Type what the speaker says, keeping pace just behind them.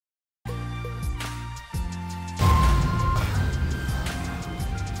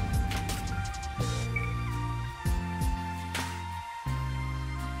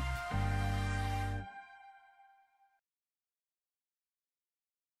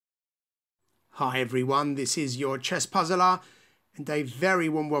Hi everyone, this is your Chesspuzzler and a very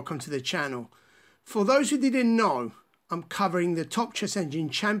warm welcome to the channel. For those who didn't know, I'm covering the Top Chess Engine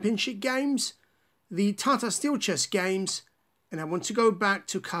Championship games, the Tata Steel Chess games, and I want to go back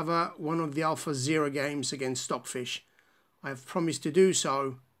to cover one of the Alpha Zero games against Stockfish. I have promised to do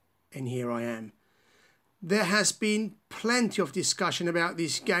so, and here I am. There has been plenty of discussion about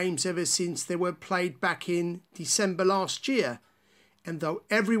these games ever since they were played back in December last year. And though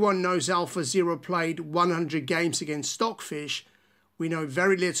everyone knows Alpha Zero played 100 games against Stockfish, we know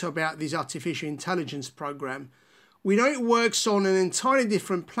very little about this artificial intelligence program. We know it works on an entirely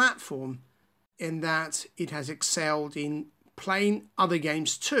different platform in that it has excelled in playing other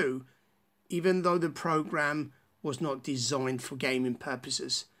games too, even though the program was not designed for gaming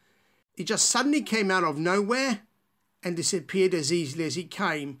purposes. It just suddenly came out of nowhere and disappeared as easily as it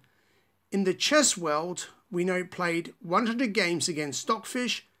came. In the chess world, we know it played 100 games against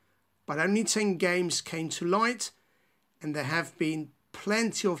Stockfish, but only 10 games came to light, and there have been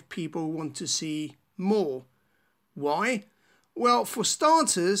plenty of people who want to see more. Why? Well, for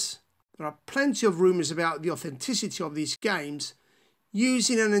starters, there are plenty of rumours about the authenticity of these games.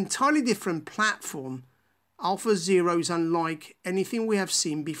 Using an entirely different platform, Alpha Zero is unlike anything we have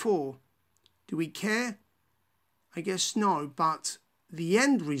seen before. Do we care? I guess no, but the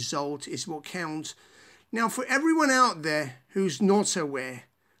end result is what counts. Now, for everyone out there who's not aware,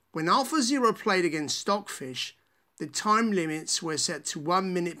 when Alpha Zero played against Stockfish, the time limits were set to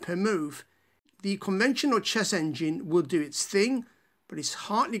 1 minute per move. The conventional chess engine will do its thing, but it's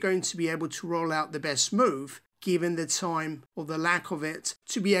hardly going to be able to roll out the best move, given the time or the lack of it,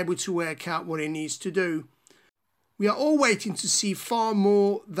 to be able to work out what it needs to do. We are all waiting to see far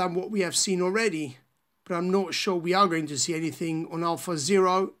more than what we have seen already, but I'm not sure we are going to see anything on Alpha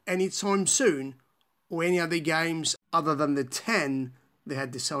Zero anytime soon, or any other games other than the 10 they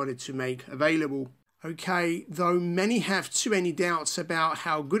had decided to make available. Okay, though many have too many doubts about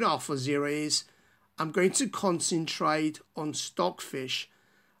how good Alpha Zero is, I'm going to concentrate on Stockfish.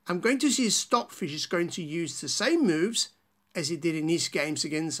 I'm going to see if Stockfish is going to use the same moves as it did in his games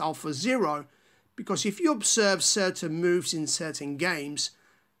against Alpha Zero, because if you observe certain moves in certain games,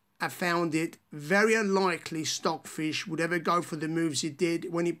 I found it very unlikely Stockfish would ever go for the moves he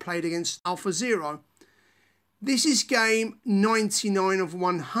did when he played against Alpha Zero. This is game 99 of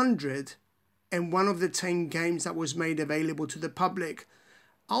 100 and one of the 10 games that was made available to the public.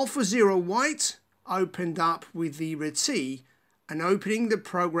 Alpha Zero White opened up with the Reti, an opening the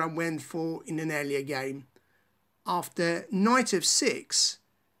program went for in an earlier game. After knight f6,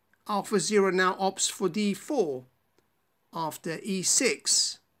 Alpha Zero now opts for d4. After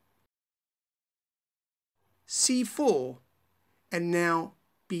e6, c4, and now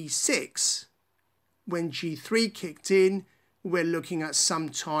b6. When g3 kicked in, we're looking at some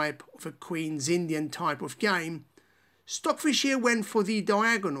type of a Queen's Indian type of game. Stockfish here went for the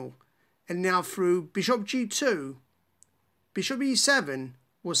diagonal, and now through bishop g2. Bishop e7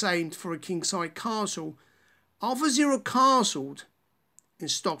 was aimed for a kingside castle. Alpha Zero castled,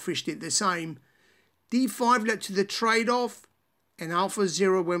 and Stockfish did the same. d5 led to the trade-off, and Alpha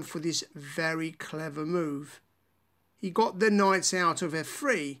Zero went for this very clever move. He got the knights out of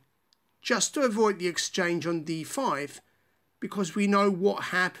f3, just to avoid the exchange on d5, because we know what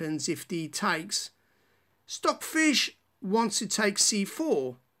happens if d takes. Stockfish wants to take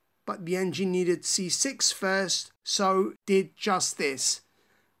c4, but the engine needed c6 first, so did just this.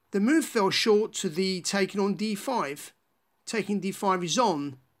 The move fell short to the taking on d5. Taking d5 is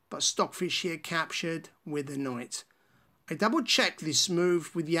on, but Stockfish here captured with the knight. I double checked this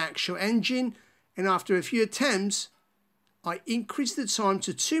move with the actual engine, and after a few attempts, I increased the time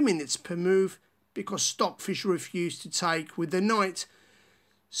to 2 minutes per move because Stockfish refused to take with the knight.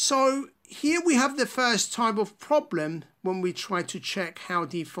 So here we have the first type of problem when we try to check how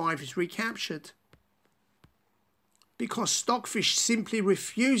d5 is recaptured. Because Stockfish simply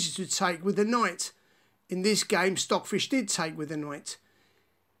refuses to take with the knight. In this game, Stockfish did take with the knight.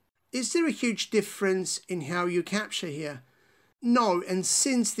 Is there a huge difference in how you capture here? No, and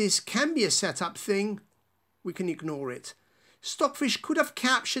since this can be a setup thing, we can ignore it. Stockfish could have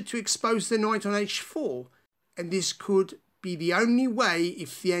captured to expose the knight on h4, and this could be the only way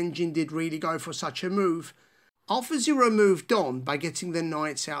if the engine did really go for such a move. Alpha Zero moved on by getting the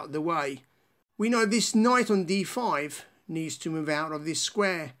knights out of the way. We know this knight on d5 needs to move out of this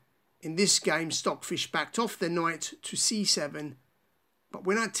square. In this game, Stockfish backed off the knight to c7, but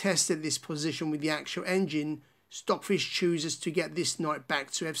when I tested this position with the actual engine, Stockfish chooses to get this knight back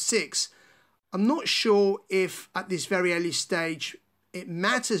to f6. I'm not sure if at this very early stage it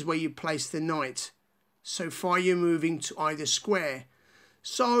matters where you place the knight, so far you're moving to either square.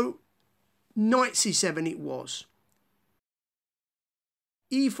 So Knight c7 it was.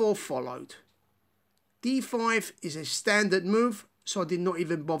 e4 followed. d5 is a standard move, so I did not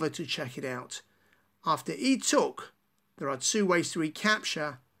even bother to check it out. After e took, there are two ways to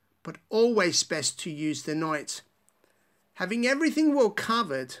recapture, but always best to use the knight. Having everything well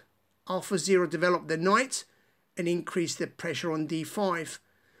covered, AlphaZero developed the knight and increased the pressure on d5.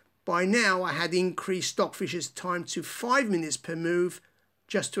 By now I had increased Stockfish's time to 5 minutes per move,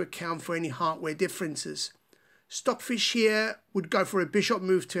 just to account for any hardware differences. Stockfish here would go for a bishop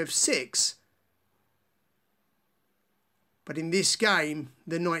move to f6, but in this game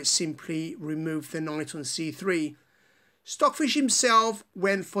the knight simply removed the knight on c3. Stockfish himself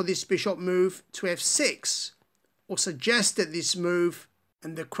went for this bishop move to f6, or suggested this move,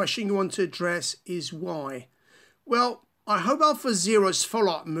 and the question you want to address is why. Well, I hope AlphaZero's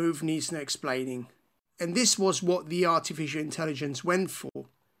follow-up move needs no explaining, and this was what the artificial intelligence went for,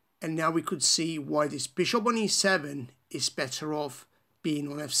 and now we could see why this bishop on e7 is better off being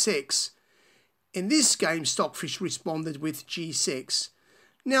on f6. In this game, Stockfish responded with g6.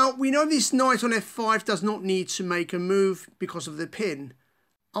 Now, we know this knight on f5 does not need to make a move because of the pin.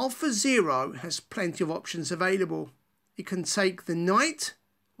 AlphaZero has plenty of options available. It can take the knight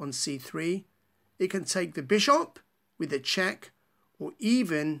on c3, it can take the bishop with a check, or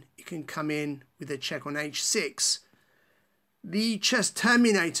even it can come in with a check on h6. The chess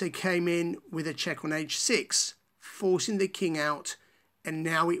terminator came in with a check on h6, forcing the king out, and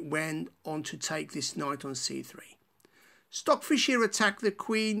now it went on to take this knight on c3. Stockfish here attacked the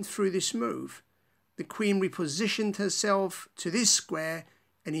queen through this move. The queen repositioned herself to this square,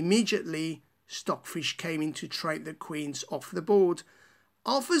 and immediately Stockfish came in to trade the queens off the board.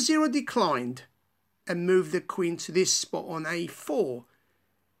 AlphaZero declined and moved the queen to this spot on a4,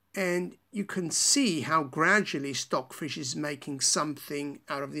 and you can see how gradually Stockfish is making something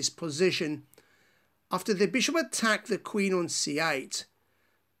out of this position. After the bishop attacked the queen on c8,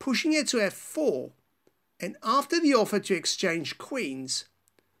 pushing it to f4, and after the offer to exchange queens,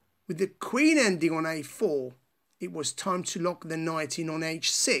 with the queen ending on a4, it was time to lock the knight in on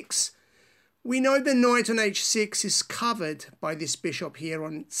h6. We know the knight on h6 is covered by this bishop here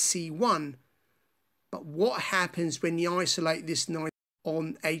on c1, but what happens when you isolate this knight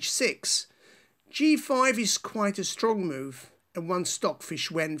on h6? g5 is quite a strong move, and one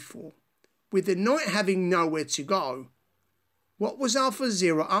Stockfish went for. With the knight having nowhere to go, what was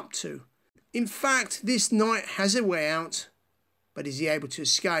AlphaZero up to? In fact, this knight has a way out, but is he able to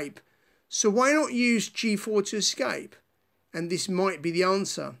escape? So why not use g4 to escape? And this might be the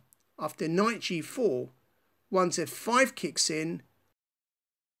answer. After knight g4, once f5 kicks in,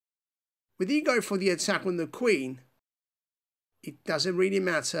 whether you go for the attack on the queen, it doesn't really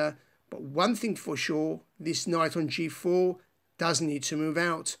matter, but one thing for sure, this knight on g4 does need to move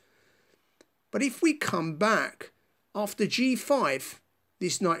out. But if we come back, after g5,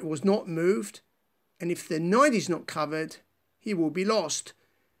 this knight was not moved, and if the knight is not covered, he will be lost.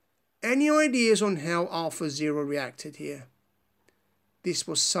 Any ideas on how AlphaZero reacted here? This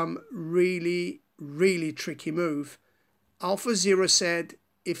was some really, really tricky move. AlphaZero said,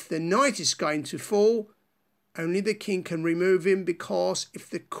 if the knight is going to fall, only the king can remove him, because if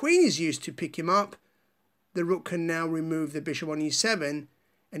the queen is used to pick him up, the rook can now remove the bishop on e7,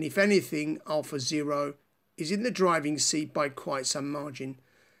 and if anything, AlphaZero is in the driving seat by quite some margin.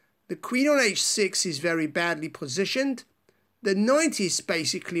 The queen on h6 is very badly positioned. The knight is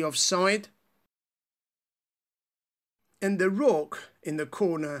basically offside, and the rook in the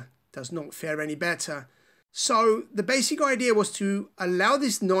corner does not fare any better. So the basic idea was to allow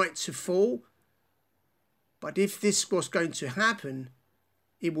this knight to fall, but if this was going to happen,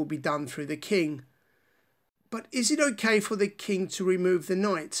 it will be done through the king. But is it okay for the king to remove the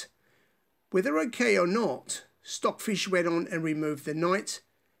knight? Whether okay or not, Stockfish went on and removed the knight,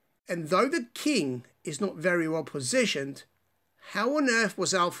 and though the king is not very well positioned, how on earth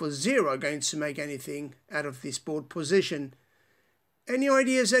was AlphaZero going to make anything out of this board position? Any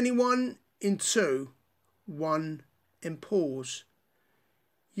ideas, anyone? In 2, 1, and pause.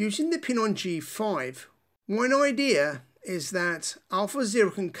 Using the pin on g5, one idea is that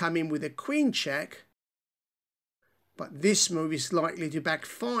AlphaZero can come in with a queen check, but this move is likely to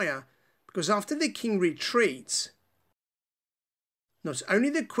backfire, because after the king retreats, not only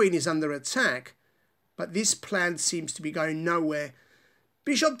the queen is under attack, but this plan seems to be going nowhere.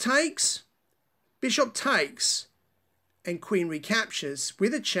 Bishop takes, and queen recaptures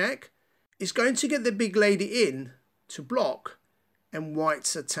with a check is going to get the big lady in to block, and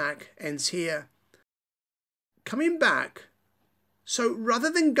white's attack ends here. Coming back, so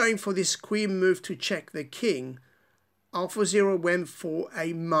rather than going for this queen move to check the king, AlphaZero went for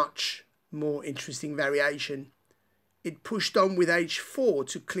a much more interesting variation. It pushed on with h4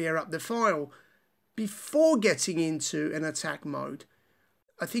 to clear up the file before getting into an attack mode.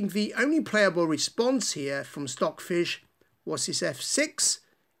 I think the only playable response here from Stockfish was his f6,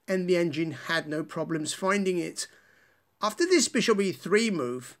 and the engine had no problems finding it. After this bishop e3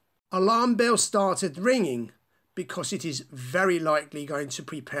 move, alarm bells started ringing because it is very likely going to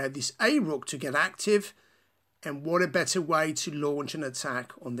prepare this a rook to get active, and what a better way to launch an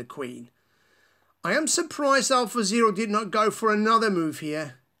attack on the queen. I am surprised AlphaZero did not go for another move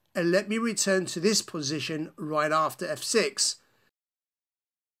here, and let me return to this position right after f6.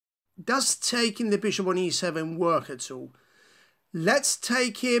 Does taking the bishop on e7 work at all? Let's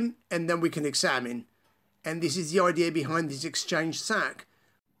take him and then we can examine. And this is the idea behind this exchange sack.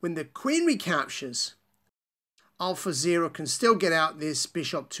 When the queen recaptures, AlphaZero can still get out this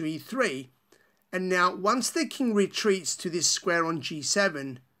bishop to e3. And now once the king retreats to this square on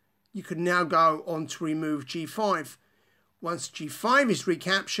g7, you can now go on to remove g5. Once g5 is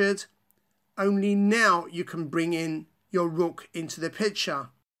recaptured, only now you can bring in your rook into the picture,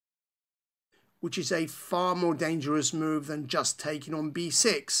 which is a far more dangerous move than just taking on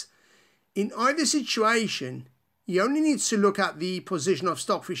b6. In either situation, you only need to look at the position of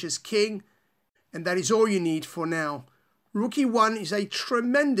Stockfish's king, and that is all you need for now. Rook e1 is a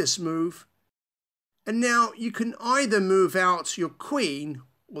tremendous move, and now you can either move out your queen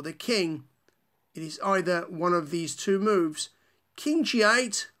or the king. It is either one of these two moves. King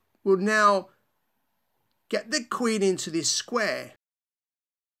g8 will now get the queen into this square.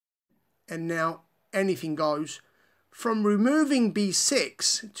 And now anything goes, from removing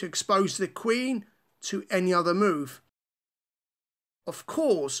b6 to expose the queen to any other move. Of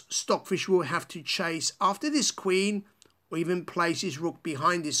course, Stockfish will have to chase after this queen, or even place his rook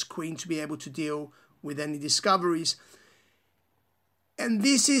behind this queen to be able to deal with any discoveries. And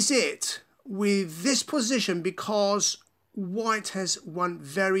this is it with this position, because white has one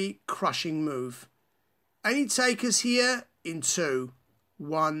very crushing move. Any takers here in 2,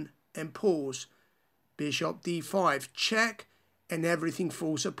 1, and pause. Bishop d5, check, and everything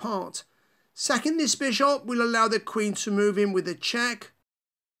falls apart. Sacking this bishop will allow the queen to move in with a check.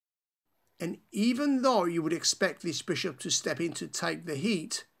 And even though you would expect this bishop to step in to take the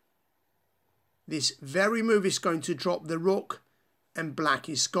heat, this very move is going to drop the rook, and black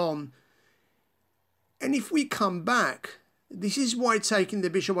is gone. And if we come back, this is why taking the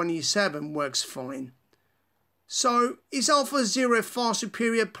bishop on e7 works fine. So, is AlphaZero a far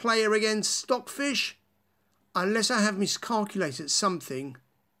superior player against Stockfish? Unless I have miscalculated something.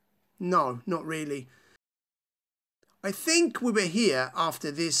 No, not really. I think we were here after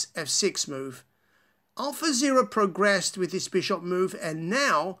this f6 move. AlphaZero progressed with this bishop move, and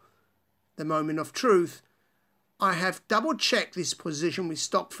now, the moment of truth, I have double checked this position with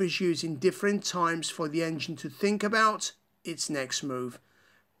Stockfish using different times for the engine to think about its next move.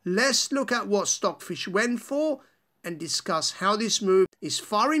 Let's look at what Stockfish went for and discuss how this move is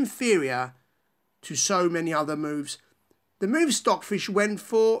far inferior to so many other moves. The move Stockfish went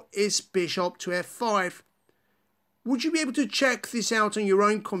for is bishop to f5. Would you be able to check this out on your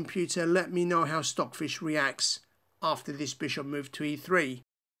own computer? Let me know how Stockfish reacts after this bishop move to e3.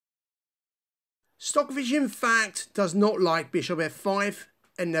 Stockfish, in fact, does not like bishop f5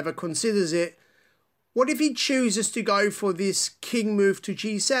 and never considers it. What if he chooses to go for this king move to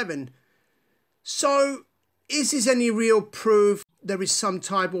g7? So, is this any real proof there is some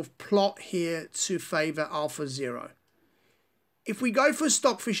type of plot here to favour AlphaZero? If we go for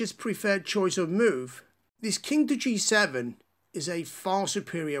Stockfish's preferred choice of move, this king to g7 is a far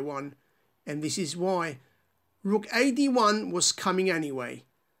superior one, and this is why. Rook a d1 was coming anyway.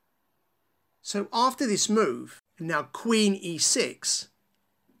 So after this move, and now queen e6,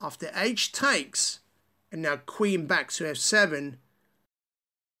 after h takes, and now queen back to f7,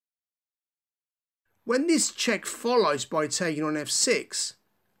 when this check follows by taking on f6,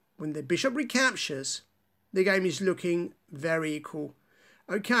 when the bishop recaptures, the game is looking very equal.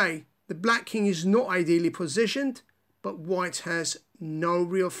 Okay, the black king is not ideally positioned, but white has no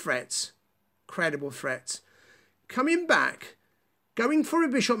real threats, credible threats. Coming back, going for a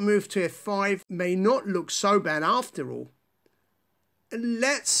bishop move to f5 may not look so bad after all.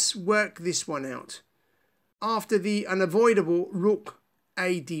 Let's work this one out. After the unavoidable rook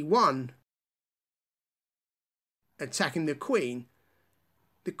a d1, attacking the queen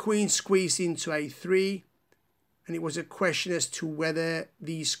squeezed into a3, and it was a question as to whether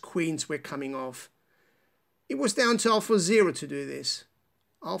these queens were coming off. It was down to AlphaZero to do this.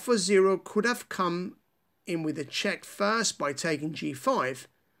 AlphaZero could have come in with a check first by taking g5,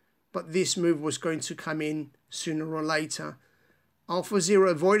 but this move was going to come in sooner or later. AlphaZero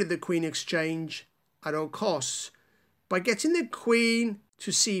avoided the queen exchange at all costs by getting the queen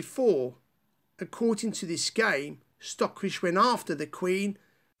to c4. According to this game, Stockfish went after the queen,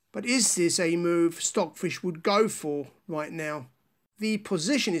 but is this a move Stockfish would go for right now? The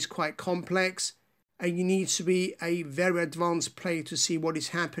position is quite complex and you need to be a very advanced player to see what is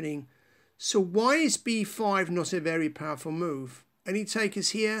happening. So why is b5 not a very powerful move? Any takers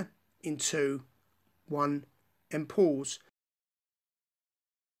here? In 2, 1, and pause.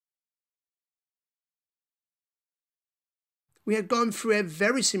 We had gone through a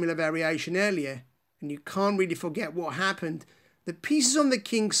very similar variation earlier, and you can't really forget what happened. The pieces on the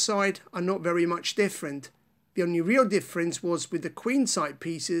king's side are not very much different. The only real difference was with the queen side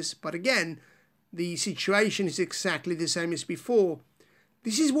pieces, but again, the situation is exactly the same as before.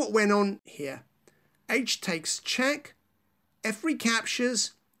 This is what went on here. H takes check, F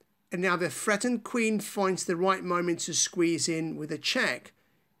recaptures, and now the threatened queen finds the right moment to squeeze in with a check,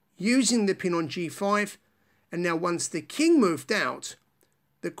 using the pin on g5, and now once the king moved out,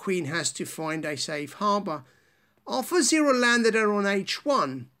 the queen has to find a safe harbour. AlphaZero landed her on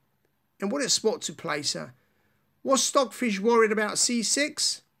h1, and what a spot to place her. Was Stockfish worried about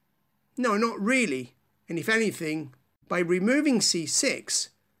c6? No, not really, and if anything, by removing c6,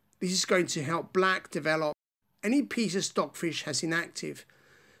 this is going to help black develop any piece of Stockfish has inactive.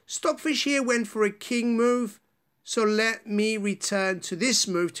 Stockfish here went for a king move, so let me return to this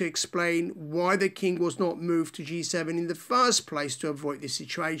move to explain why the king was not moved to g7 in the first place to avoid this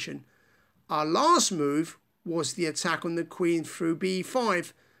situation. Our last move was the attack on the queen through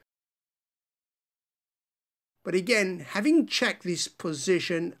b5. But again, having checked this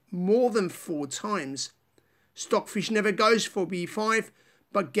position more than 4 times, Stockfish never goes for b5,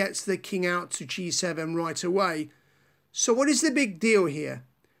 but gets the king out to g7 right away. So what is the big deal here?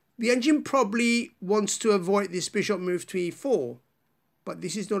 The engine probably wants to avoid this bishop move to e4, but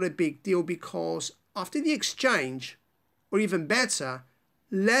this is not a big deal because after the exchange, or even better,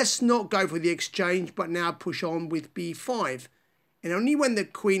 let's not go for the exchange but now push on with b5. And only when the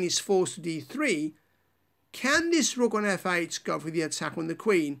queen is forced to d3, can this rook on f8 go for the attack on the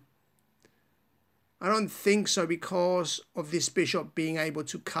queen? I don't think so because of this bishop being able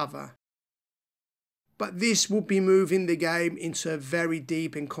to cover. But this will be moving the game into a very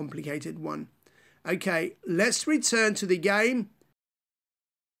deep and complicated one. Okay, let's return to the game.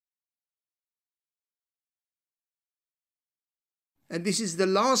 And this is the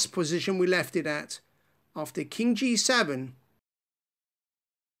last position we left it at. After king g7,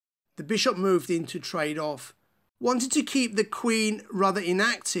 the bishop moved in to trade off. Wanted to keep the queen rather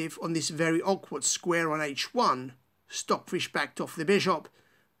inactive on this very awkward square on h1. Stockfish backed off the bishop,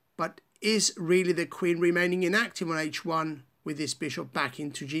 but is really the queen remaining inactive on h1 with this bishop back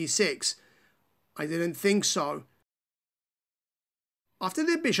into g6? I didn't think so. After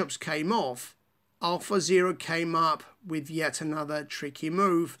the bishops came off, AlphaZero came up with yet another tricky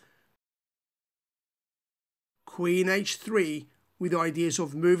move. Queen h3 with ideas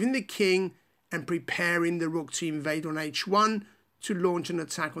of moving the king and preparing the rook to invade on h1 to launch an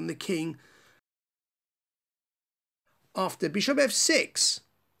attack on the king. After bishop f6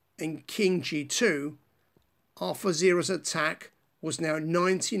 and king g2, AlphaZero's attack was now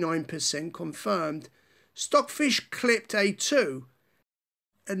 99% confirmed. Stockfish clipped a2,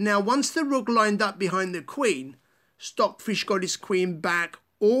 and now once the rook lined up behind the queen, Stockfish got his queen back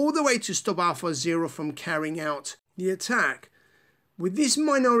all the way to stop AlphaZero from carrying out the attack. With this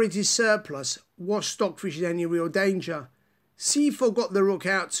minority surplus, was Stockfish in any real danger? c4 got the rook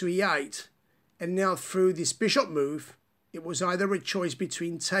out to e8, and now through this bishop move, it was either a choice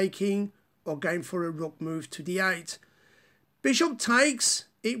between taking or going for a rook move to d8. Bishop takes,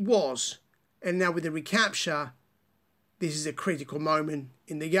 it was, and now with the recapture, this is a critical moment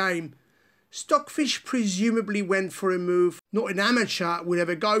in the game. Stockfish presumably went for a move not an amateur would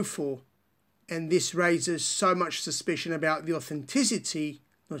ever go for, and this raises so much suspicion about the authenticity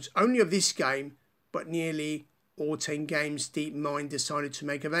not only of this game, but nearly all 10 games DeepMind decided to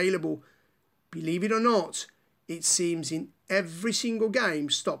make available. Believe it or not, it seems in every single game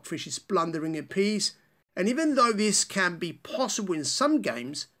Stockfish is blundering a piece, and even though this can be possible in some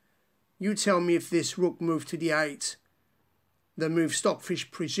games, you tell me if this rook move to d8, the move Stockfish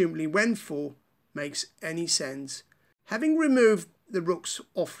presumably went for, makes any sense. Having removed the rooks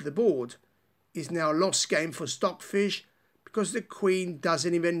off the board is now a lost game for Stockfish because the queen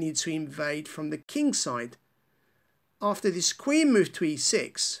doesn't even need to invade from the king side. After this queen moved to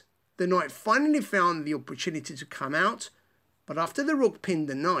e6, the knight finally found the opportunity to come out, but after the rook pinned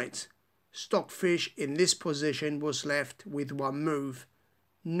the knight, Stockfish in this position was left with one move.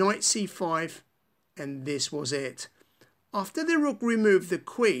 Knight c5, and this was it. After the rook removed the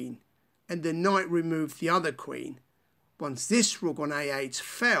queen and the knight removed the other queen, once this rook on a8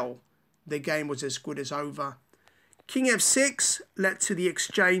 fell, the game was as good as over. King f6 led to the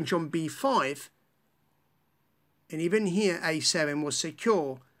exchange on b5, and even here a7 was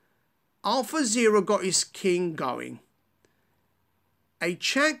secure. AlphaZero got his king going. A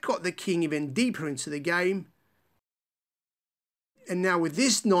check got the king even deeper into the game, and now with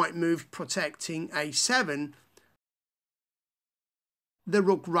this knight move protecting a7, the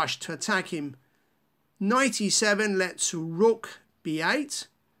rook rushed to attack him. Knight e7 led to rook b8,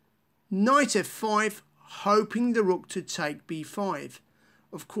 knight f5, hoping the rook to take b5.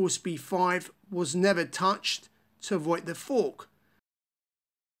 Of course, b5 was never touched to avoid the fork.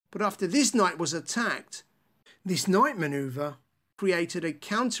 But after this knight was attacked, this knight maneuver created a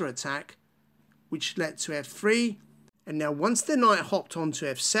counter-attack, which led to f3, and now once the knight hopped onto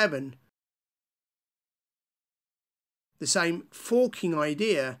f7, the same forking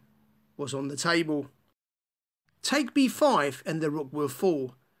idea was on the table. Take b5 and the rook will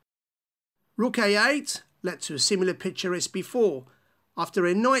fall. Rook a8 led to a similar picture as before. After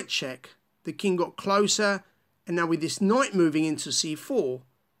a knight check, the king got closer, and now with this knight moving into c4,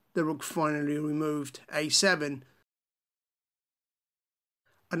 the rook finally removed a7.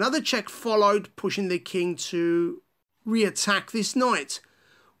 Another check followed, pushing the king to re-attack this knight.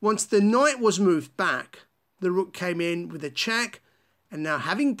 Once the knight was moved back, the rook came in with a check, and now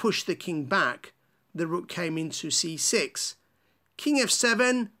having pushed the king back, the rook came into c6. King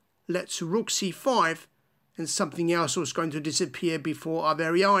f7 led to rook c5, and something else was going to disappear before our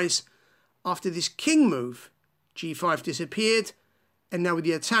very eyes. After this king move, g5 disappeared, and now with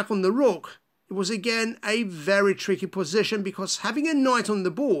the attack on the rook, it was again a very tricky position, because having a knight on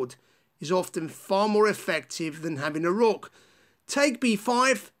the board is often far more effective than having a rook. Take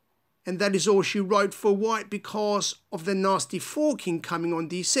b5, and that is all she wrote for white because of the nasty forking coming on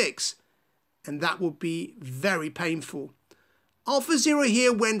d6, and that would be very painful. AlphaZero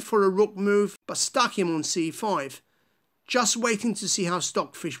here went for a rook move but stuck him on c5, just waiting to see how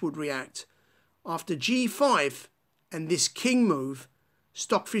Stockfish would react. After g5 and this king move,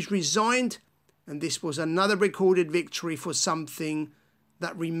 Stockfish resigned, and this was another recorded victory for something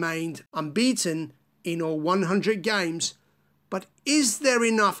that remained unbeaten in all 100 games. But is there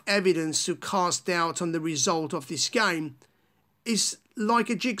enough evidence to cast doubt on the result of this game? It's like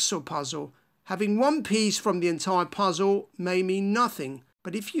a jigsaw puzzle. Having one piece from the entire puzzle may mean nothing,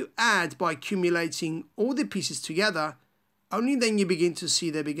 but if you add by accumulating all the pieces together, only then you begin to see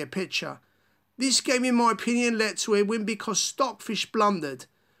the bigger picture. This game, in my opinion, led to a win because Stockfish blundered.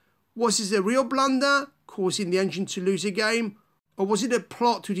 Was this a real blunder, causing the engine to lose a game, or was it a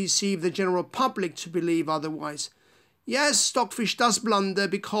plot to deceive the general public to believe otherwise? Yes, Stockfish does blunder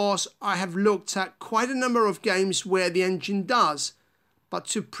because I have looked at quite a number of games where the engine does, but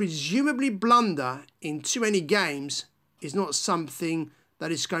to presumably blunder in too many games is not something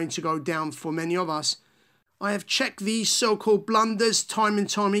that is going to go down for many of us. I have checked these so-called blunders time and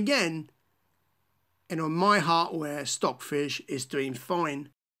time again, and on my hardware, Stockfish is doing fine.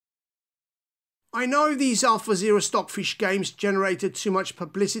 I know these AlphaZero Stockfish games generated too much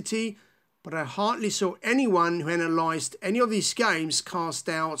publicity, but I hardly saw anyone who analysed any of these games cast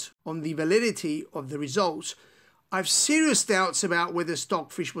doubt on the validity of the results. I have serious doubts about whether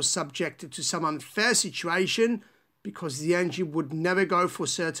Stockfish was subjected to some unfair situation, because the engine would never go for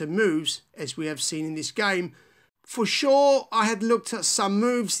certain moves, as we have seen in this game. For sure, I had looked at some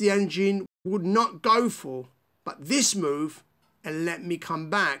moves the engine would not go for, but this move, and let me come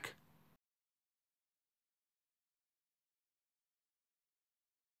back.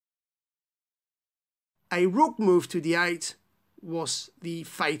 A rook move to d8 was the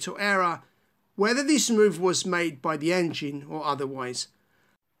fatal error, whether this move was made by the engine or otherwise.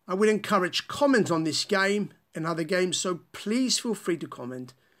 I will encourage comments on this game and other games, so please feel free to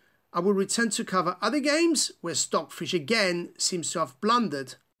comment. I will return to cover other games where Stockfish again seems to have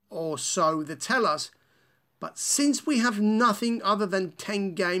blundered, or so they tell us. But since we have nothing other than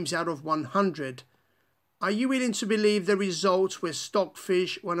 10 games out of 100, are you willing to believe the results where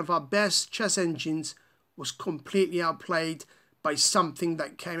Stockfish, one of our best chess engines, was completely outplayed by something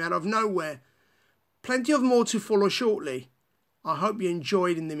that came out of nowhere? Plenty of more to follow shortly. I hope you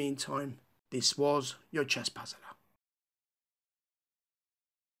enjoyed in the meantime. This was your Chess Puzzler.